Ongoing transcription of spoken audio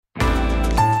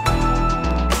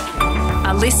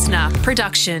listener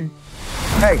production.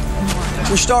 Hey,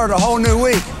 we started a whole new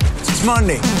week. It's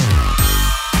Monday.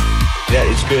 That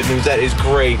is good news. That is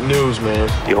great news, man.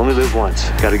 You only live once.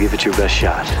 Got to give it your best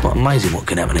shot. Well, amazing what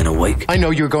can happen in a week. I know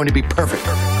you're going to be perfect.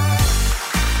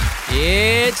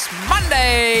 It's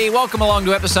Monday. Welcome along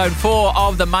to episode 4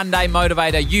 of the Monday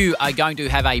Motivator. You are going to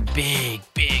have a big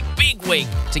week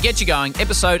to get you going.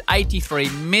 Episode 83,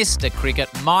 Mr. Cricket,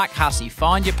 Mike Hussey.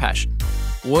 Find your passion.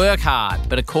 Work hard,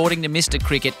 but according to Mr.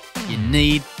 Cricket, you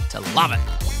need to love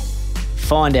it.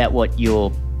 Find out what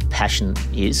your passion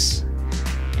is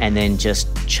and then just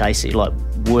chase it. Like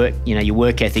work, your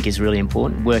work ethic is really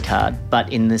important. Work hard,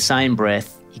 but in the same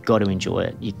breath, you've got to enjoy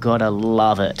it. You've got to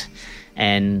love it.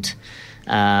 And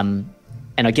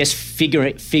I guess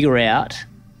figure out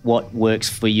what works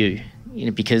for you,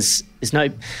 because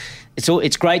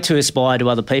it's great to aspire to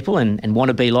other people and want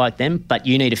to be like them, but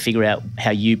you need to figure out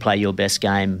how you play your best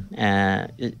game.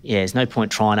 There's no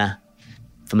point trying to,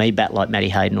 for me, bat like Matty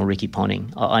Hayden or Ricky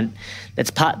Ponting. That's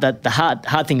the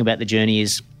hard thing about the journey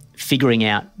is figuring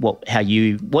out what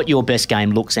your best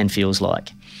game looks and feels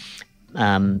like,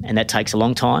 and that takes a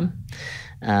long time.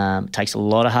 It takes a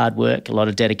lot of hard work, a lot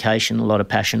of dedication, a lot of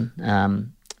passion.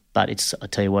 But I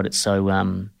tell you what, it's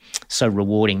so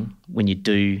rewarding when you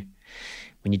do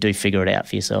figure it out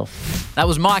for yourself. That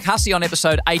was Mike Hussey on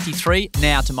episode 83.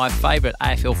 Now to my favourite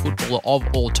AFL footballer of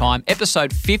all time,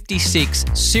 episode 56,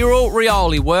 Cyril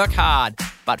Rioli. Work hard,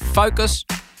 but focus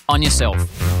on yourself.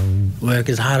 Work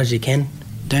as hard as you can.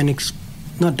 Don't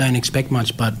expect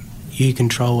much, but you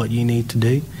control what you need to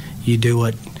do. You do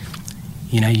what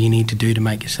you need to do to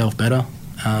make yourself better.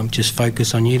 Just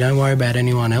focus on you. Don't worry about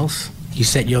anyone else. You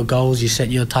set your goals, you set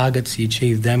your targets, you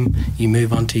achieve them, you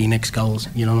move on to your next goals.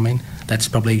 You know what I mean? That's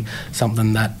probably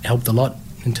something that helped a lot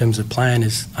in terms of playing.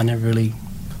 Is I never really,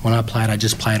 when I played, I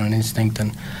just played on instinct.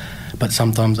 But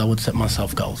sometimes I would set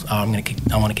myself goals. I want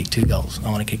to kick 2 goals.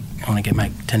 I want to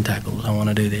make 10 tackles. I want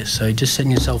to do this. So just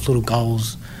setting yourself little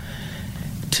goals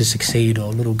to succeed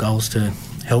or little goals to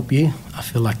help you. I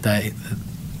feel like that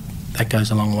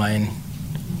goes a long way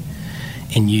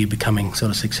in you becoming sort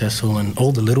of successful, and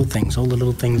all the little things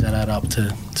that add up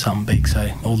to something big. So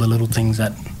all the little things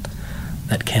that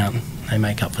count, they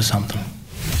make up for something.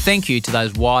 Thank you to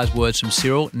those wise words from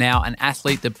Cyril. Now an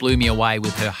athlete that blew me away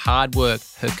with her hard work,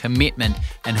 her commitment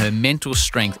and her mental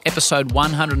strength. Episode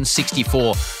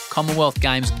 164, Commonwealth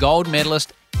Games gold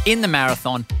medalist in the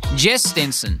marathon, Jess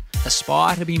Stenson.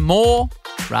 Aspire to be more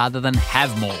rather than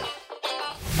have more.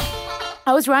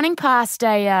 I was running past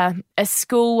a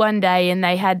school one day and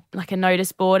they had like a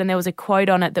notice board and there was a quote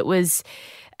on it that was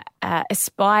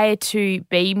aspire to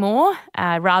be more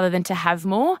rather than to have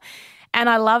more. And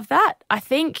I love that. I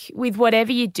think with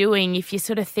whatever you're doing, if you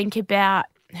sort of think about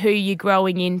who you're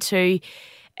growing into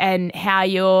and how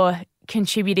you're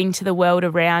contributing to the world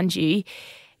around you,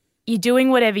 you're doing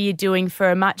whatever you're doing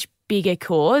for a much bigger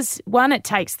cause. One, it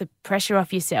takes the pressure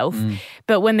off yourself,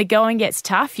 but when the going gets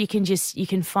tough, you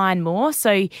can find more.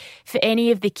 So for any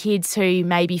of the kids who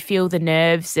maybe feel the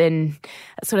nerves and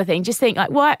that sort of thing, just think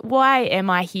like, why am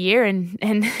I here?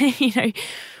 And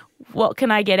what can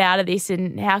I get out of this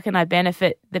and how can I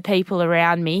benefit the people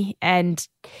around me? And,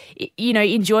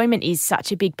 enjoyment is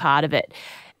such a big part of it.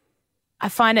 I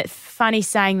find it funny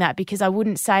saying that because I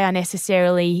wouldn't say I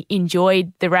necessarily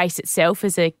enjoyed the race itself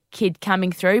as a kid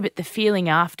coming through, but the feeling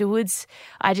afterwards,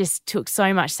 I just took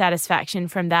so much satisfaction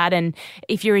from that. And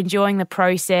if you're enjoying the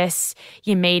process,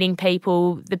 you're meeting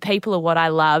people, the people are what I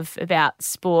love about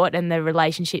sport and the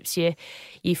relationships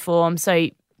you form. So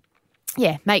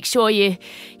yeah, make sure you're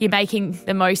making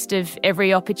the most of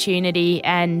every opportunity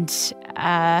and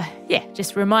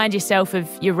just remind yourself of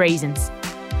your reasons.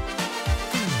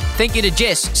 Thank you to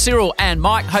Jess, Cyril and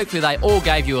Mike. Hopefully they all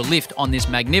gave you a lift on this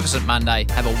magnificent Monday.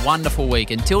 Have a wonderful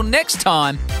week. Until next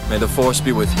time. May the force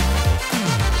be with you.